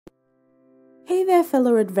there,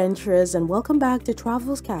 fellow adventurers, and welcome back to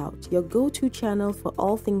TravelScout, your go-to channel for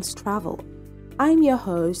all things travel. I'm your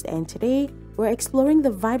host, and today we're exploring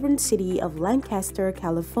the vibrant city of Lancaster,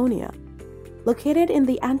 California. Located in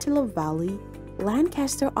the Antelope Valley,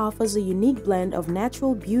 Lancaster offers a unique blend of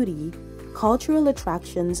natural beauty, cultural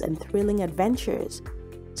attractions, and thrilling adventures.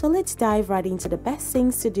 So let's dive right into the best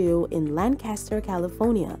things to do in Lancaster,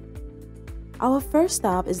 California. Our first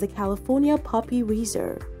stop is the California Poppy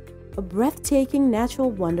Reserve, a breathtaking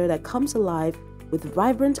natural wonder that comes alive with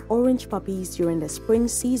vibrant orange poppies during the spring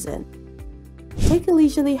season. Take a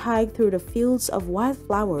leisurely hike through the fields of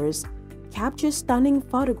wildflowers, capture stunning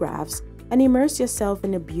photographs, and immerse yourself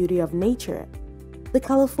in the beauty of nature. The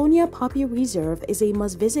California Poppy Reserve is a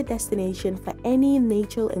must-visit destination for any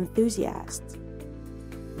nature enthusiast.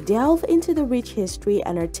 Delve into the rich history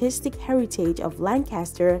and artistic heritage of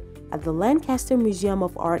Lancaster at the Lancaster Museum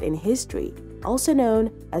of Art and History, also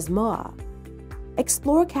known as MOA.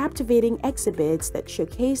 Explore captivating exhibits that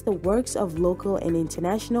showcase the works of local and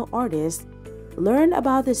international artists, learn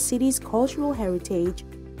about the city's cultural heritage,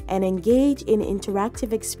 and engage in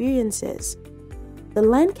interactive experiences. The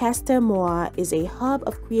Lancaster MOA is a hub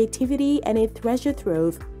of creativity and a treasure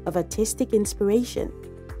trove of artistic inspiration.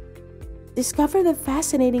 Discover the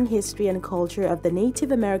fascinating history and culture of the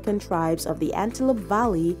Native American tribes of the Antelope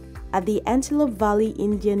Valley at the Antelope Valley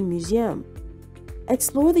Indian Museum.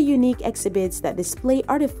 Explore the unique exhibits that display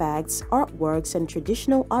artifacts, artworks, and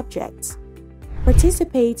traditional objects.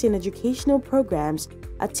 Participate in educational programs,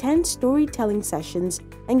 attend storytelling sessions,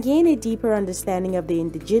 and gain a deeper understanding of the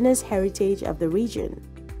indigenous heritage of the region.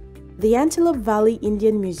 The Antelope Valley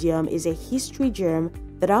Indian Museum is a history gem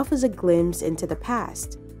that offers a glimpse into the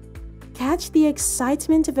past. Catch the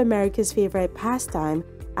excitement of America's favorite pastime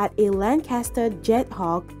at a Lancaster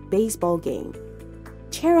Jethawk baseball game.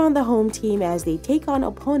 Cheer on the home team as they take on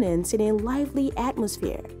opponents in a lively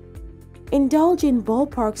atmosphere. Indulge in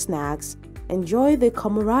ballpark snacks, enjoy the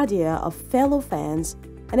camaraderie of fellow fans,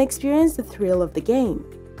 and experience the thrill of the game.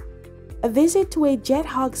 A visit to a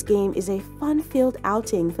Jethawks game is a fun-filled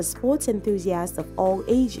outing for sports enthusiasts of all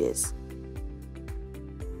ages.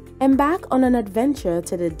 Embark on an adventure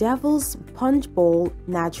to the Devil's Punch Bowl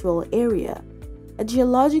Natural Area, a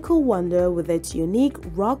geological wonder with its unique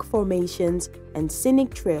rock formations and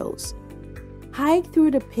scenic trails. Hike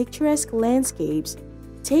through the picturesque landscapes,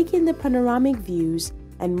 take in the panoramic views,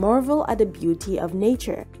 and marvel at the beauty of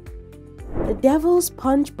nature. The Devil's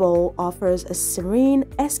Punch Bowl offers a serene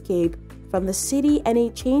escape from the city and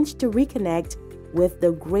a change to reconnect with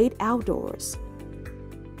the great outdoors.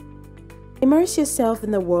 Immerse yourself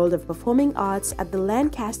in the world of performing arts at the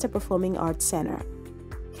Lancaster Performing Arts Center.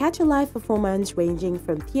 Catch a live performance ranging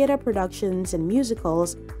from theater productions and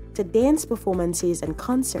musicals to dance performances and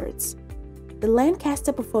concerts. The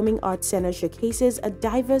Lancaster Performing Arts Center showcases a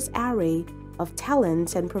diverse array of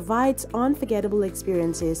talents and provides unforgettable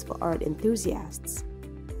experiences for art enthusiasts.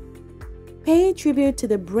 Pay tribute to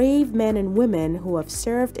the brave men and women who have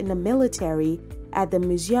served in the military at the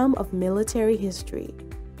Museum of Military History.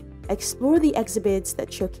 Explore the exhibits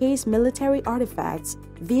that showcase military artifacts,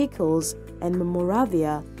 vehicles, and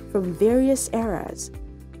memorabilia from various eras.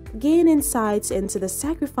 Gain insights into the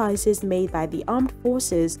sacrifices made by the armed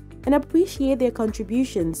forces and appreciate their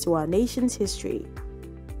contributions to our nation's history.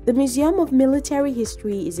 The Museum of Military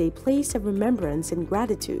History is a place of remembrance and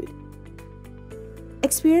gratitude.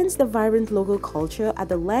 Experience the vibrant local culture at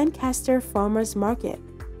the Lancaster Farmers Market.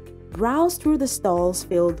 Browse through the stalls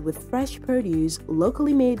filled with fresh produce,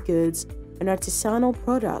 locally made goods, and artisanal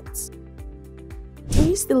products.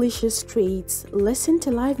 Taste delicious treats, listen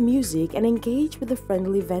to live music, and engage with the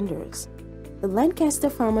friendly vendors. The Lancaster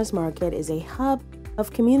Farmers Market is a hub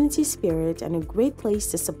of community spirit and a great place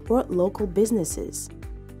to support local businesses.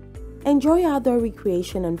 Enjoy outdoor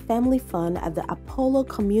recreation and family fun at the Apollo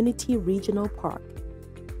Community Regional Park.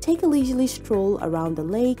 Take a leisurely stroll around the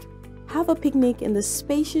lake, have a picnic in the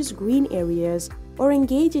spacious green areas, or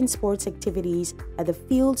engage in sports activities at the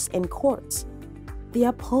fields and courts. The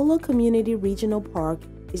Apollo Community Regional Park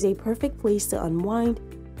is a perfect place to unwind,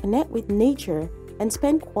 connect with nature, and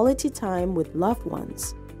spend quality time with loved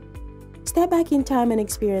ones. Step back in time and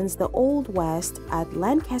experience the Old West at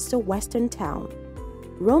Lancaster Western Town.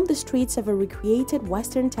 Roam the streets of a recreated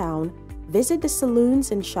Western town, visit the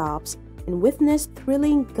saloons and shops, and witness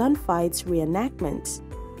thrilling gunfights reenactments.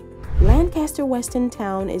 Lancaster Western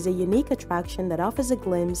Town is a unique attraction that offers a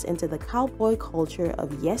glimpse into the cowboy culture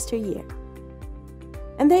of yesteryear.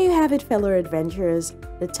 And there you have it, fellow adventurers,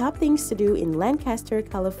 the top things to do in Lancaster,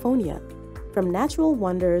 California. From natural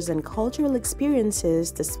wonders and cultural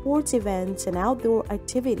experiences to sports events and outdoor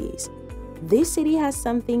activities, this city has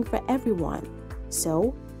something for everyone.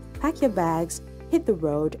 So, pack your bags, hit the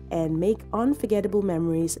road, and make unforgettable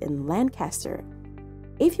memories in Lancaster.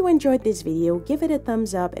 If you enjoyed this video, give it a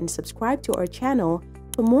thumbs up and subscribe to our channel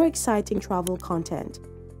for more exciting travel content.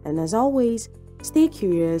 And as always, stay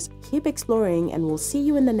curious, keep exploring, and we'll see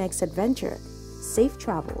you in the next adventure. Safe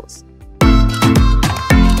travels!